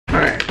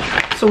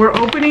So we're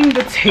opening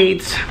the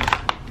Tate's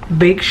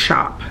Bake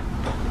Shop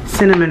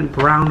cinnamon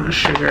brown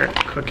sugar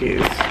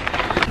cookies.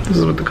 This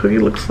is what the cookie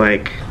looks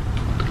like.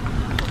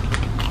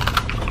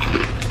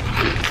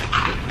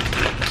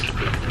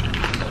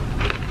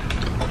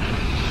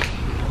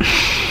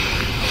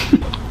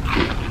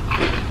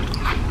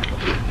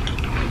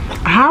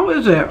 How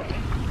is it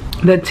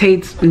that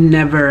Tate's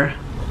never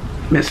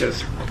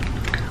misses?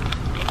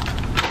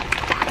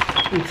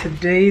 In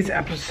today's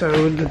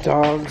episode, the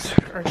dogs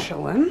are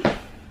chilling.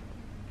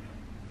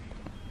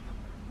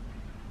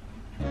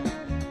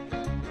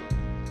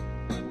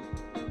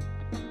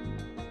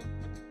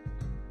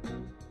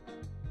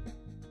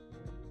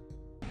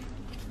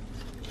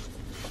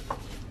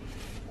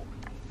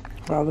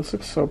 Wow, this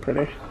looks so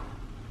pretty.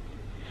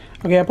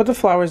 Okay, I put the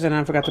flowers in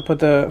and I forgot to put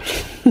the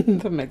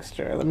the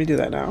mixture. Let me do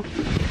that now.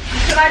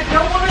 But I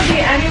don't want to be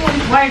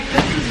anyone's wife.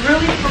 This is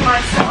really for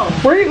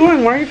myself. Where are you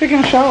going? Why are you taking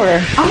a shower?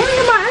 I want to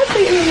get my ass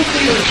eaten with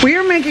you. We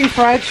are making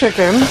fried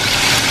chicken.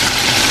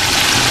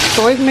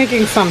 Joy's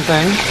making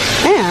something.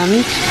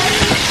 And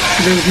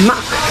there's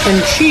mac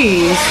and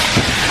cheese.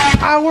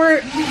 Our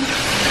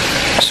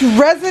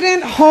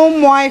resident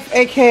home wife,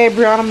 aka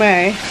Brianna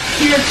May.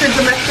 Here's your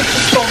domestic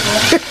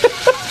disposal.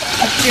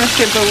 Here's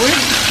your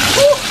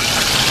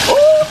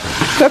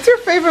That's your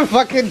favorite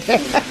fucking day.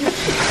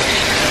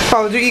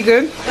 Paul, did you eat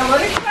good?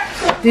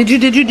 Did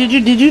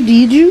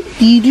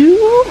you?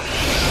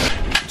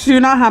 So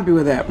you're not happy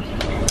with it?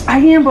 I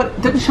am,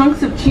 but the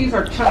chunks of cheese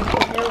are chunks.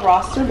 If you're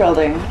roster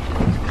building,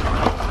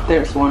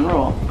 there's one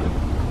rule.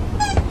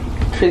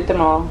 Treat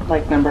them all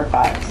like number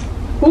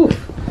 5s. Oof.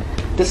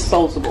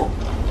 Disposable.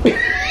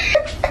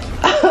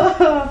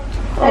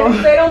 And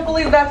if they don't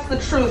believe that's the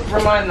truth,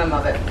 remind them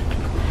of it.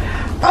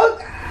 Oh,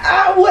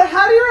 what?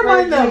 How do you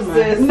remind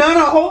them?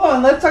 No, hold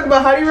on. Let's talk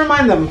about how do you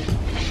remind them.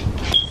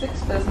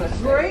 6 business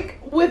days. Drake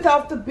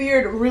without the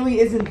beard really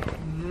isn't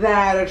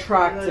that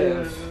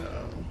attractive.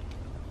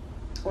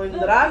 When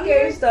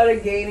Drake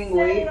started gaining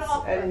weight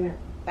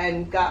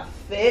and got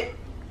fit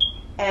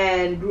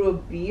and grew a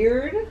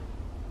beard,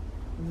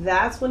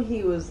 that's when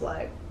he was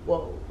like,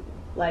 whoa.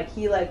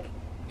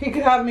 He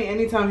could have me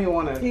anytime he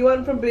wanted. He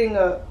went from being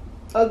a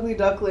ugly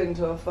duckling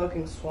to a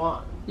fucking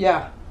swan.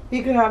 Yeah.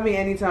 He could have me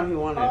anytime he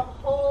wanted. A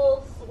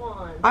whole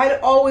swan.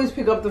 I'd always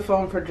pick up the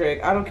phone for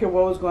Drake. I don't care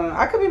what was going on.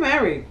 I could be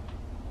married.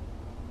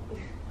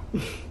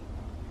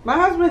 My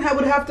husband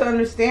would have to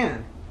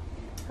understand.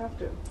 Have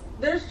to.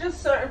 There's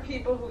just certain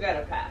people who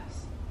gotta pass.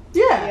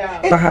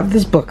 Yeah. I have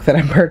this book that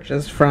I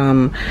purchased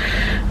from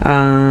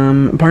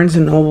Barnes &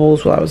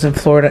 Nobles while I was in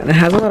Florida, and it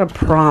has a lot of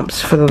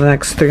prompts for the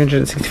next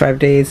 365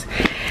 days.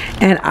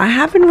 And I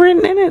haven't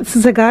written in it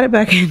since I got it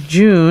back in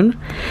June.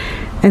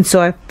 And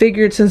so I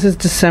figured since it's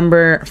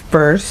December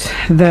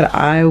 1st that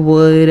I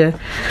would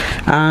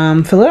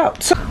fill it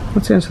out. So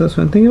let's answer this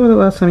one. Think about the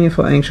last time you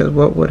felt anxious.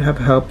 What would have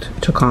helped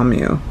to calm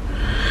you?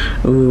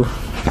 Ooh,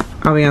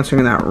 I'll be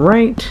answering that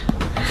right.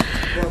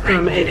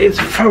 It is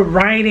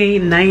Friday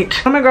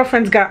night. One of my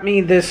girlfriends got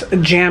me this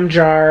jam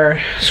jar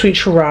sweet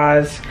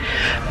Shiraz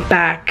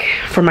back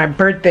for my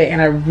birthday,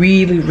 and I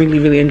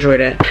really enjoyed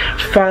it.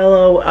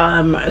 Follow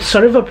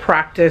sort of a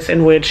practice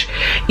in which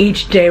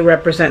each day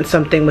represents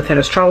something within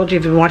astrology.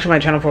 If you've been watching my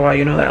channel for a while,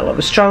 you know that I love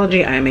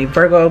astrology. I am a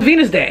Virgo.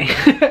 Venus Day.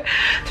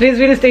 Today's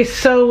Venus Day.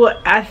 So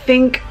I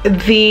think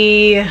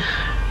the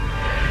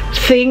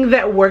thing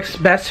that works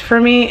best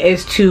for me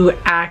is to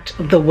act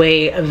the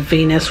way a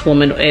Venus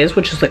woman is,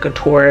 which is like a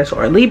Taurus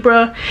or a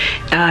Libra.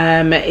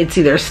 It's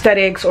either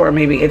aesthetics or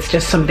maybe it's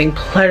just something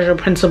pleasure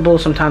principle.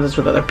 Sometimes it's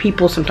with other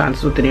people, sometimes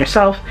it's within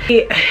yourself.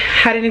 I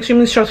had an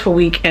extremely stressful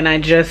week, and I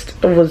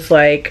just was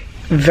like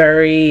I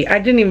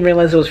didn't even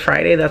realize it was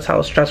Friday. That's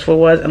how stressful it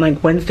was. And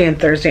like Wednesday and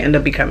Thursday ended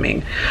up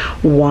becoming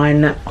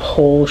one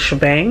whole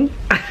shebang.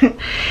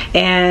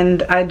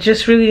 And I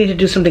just really need to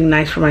do something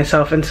nice for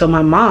myself. And so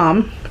my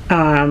mom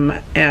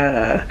sent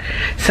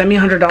me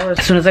 $100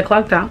 as soon as I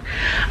clocked out.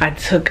 I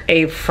took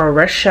a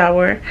fresh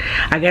shower.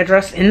 I got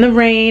dressed in the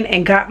rain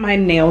and got my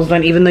nails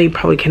done, even though you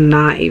probably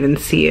cannot even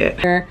see it.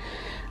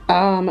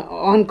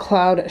 On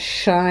Cloud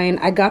Shine.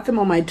 I got them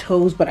on my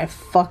toes, but I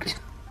fucked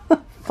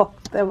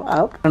them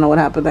up. I don't know what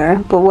happened there,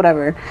 but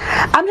whatever.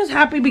 I'm just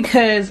happy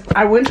because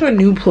I went to a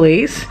new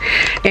place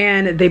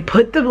and they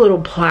put the little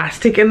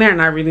plastic in there,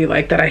 and I really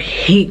like that. I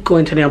hate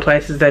going to nail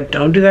places that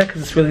don't do that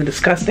because it's really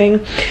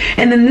disgusting.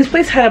 And then this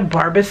place had a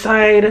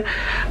barbicide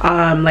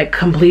like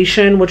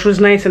completion, which was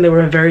nice, and they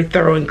were very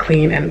thorough and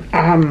clean. And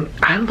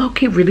I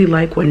low-key really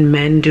like when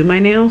men do my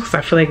nails because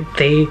I feel like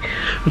they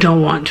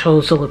don't want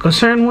toes to look a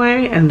certain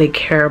way and they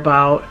care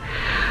about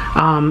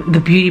the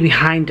beauty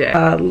behind it.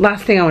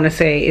 Last thing I want to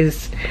say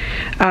is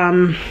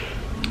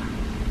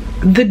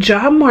the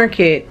job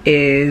market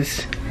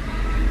is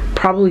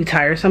probably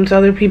tiresome to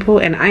other people,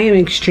 and I am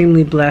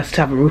extremely blessed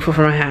to have a roof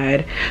over my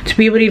head, to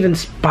be able to even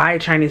buy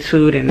Chinese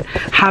food and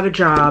have a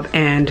job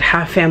and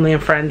have family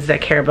and friends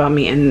that care about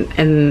me,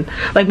 and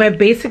like my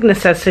basic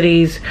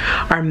necessities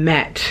are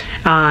met.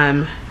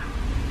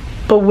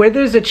 But where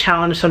there's a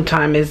challenge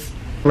sometimes is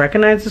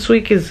recognized this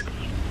week is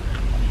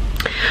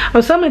I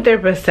was telling my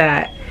therapist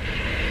that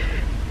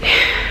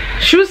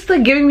she was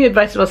like giving me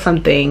advice about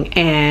something,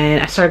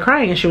 and I started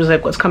crying, and she was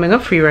like, what's coming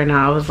up for you right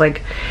now? I was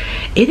like,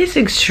 it is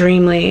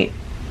extremely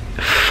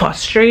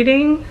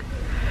frustrating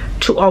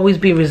to always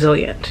be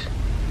resilient.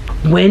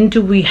 When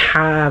do we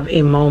have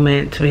a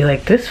moment to be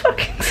like, this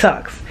fucking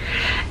sucks?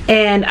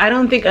 And I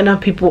don't think enough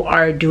people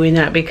are doing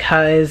that,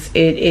 because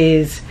it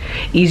is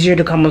easier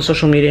to come on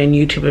social media and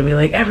YouTube and be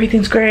like,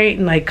 everything's great,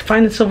 and like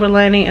find the silver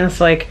lining. And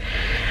it's like,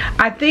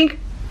 I think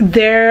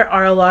there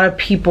are a lot of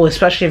people,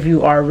 especially if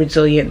you are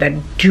resilient, that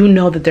do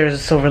know that there's a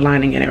silver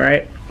lining in it,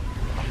 right?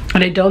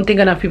 And I don't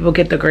think enough people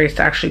get the grace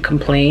to actually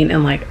complain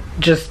and like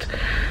just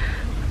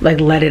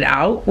like let it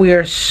out. We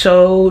are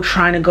so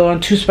trying to go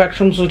on two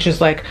spectrums, which is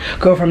like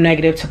go from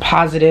negative to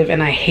positive,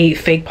 and I hate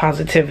fake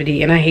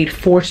positivity and I hate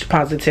forced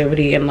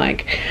positivity. And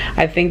like,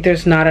 I think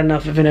there's not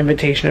enough of an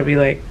invitation to be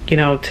like, you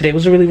know, today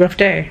was a really rough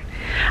day,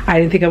 I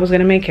didn't think I was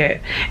gonna make it,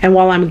 and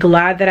while I'm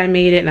glad that I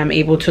made it and I'm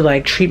able to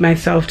like treat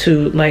myself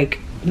to like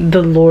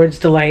the Lord's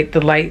delight,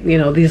 you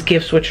know, these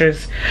gifts, which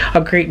is a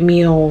great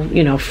meal,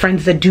 you know,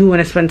 friends that do want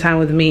to spend time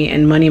with me,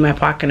 and money in my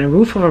pocket and a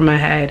roof over my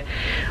head,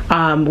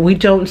 we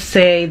don't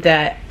say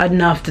that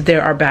enough, that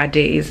there are bad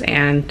days.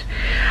 And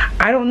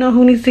I don't know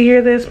who needs to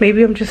hear this.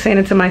 Maybe I'm just saying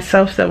it to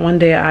myself, so that one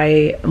day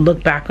I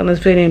look back on this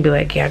video and be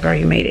like, yeah girl,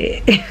 you made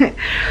it.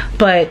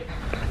 But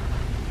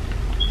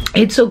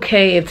it's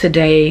okay if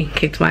today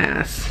kicked my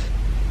ass.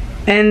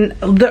 And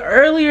the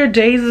earlier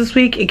days this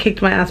week it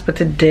kicked my ass, but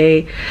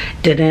today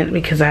didn't,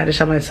 because I had to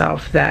tell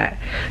myself that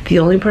the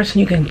only person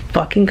you can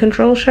fucking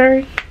control,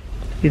 Shari,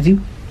 is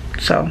you.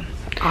 So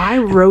I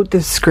wrote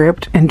this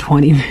script in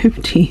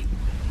 2015.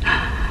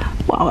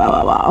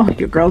 Wow.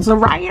 Your girl's a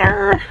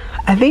writer.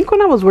 I think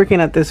when I was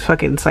working at this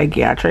fucking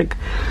psychiatric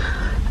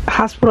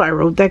hospital, I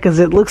wrote that because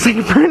it looks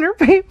like printer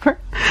paper.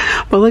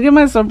 But look at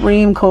my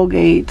Supreme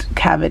Colgate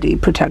cavity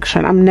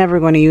protection. I'm never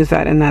going to use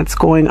that, and that's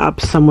going up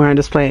somewhere on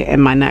display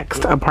in my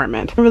next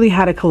apartment. I really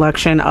had a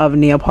collection of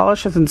nail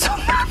polishes, and so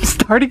I'm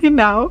starting it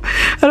now.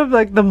 I'm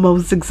like the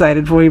most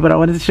excited for you, but I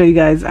wanted to show you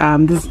guys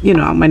this, you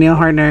know, my nail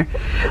hardener.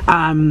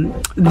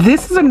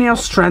 This is a nail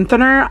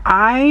strengthener.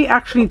 I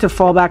actually need to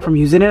fall back from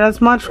using it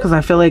as much, because I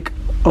feel like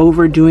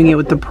overdoing it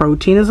with the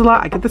protein is a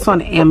lot. I get this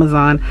on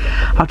Amazon.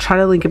 I'll try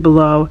to link it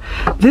below.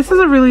 This is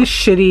a really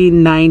shitty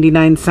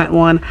 99-cent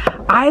one.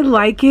 I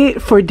like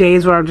it for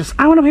days where I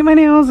want to paint my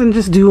nails and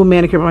just do a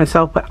manicure by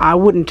myself, but I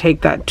wouldn't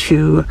take that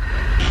to,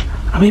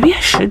 maybe I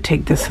should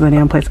take this to the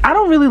nail place. I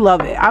don't really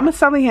love it. I'm a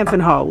Sally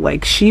Hansen hoe.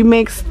 Like, she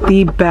makes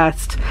the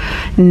best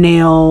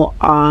nail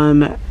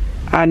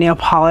nail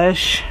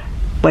polish.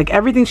 Like,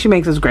 everything she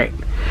makes is great.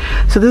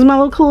 So this is my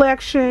little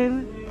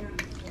collection.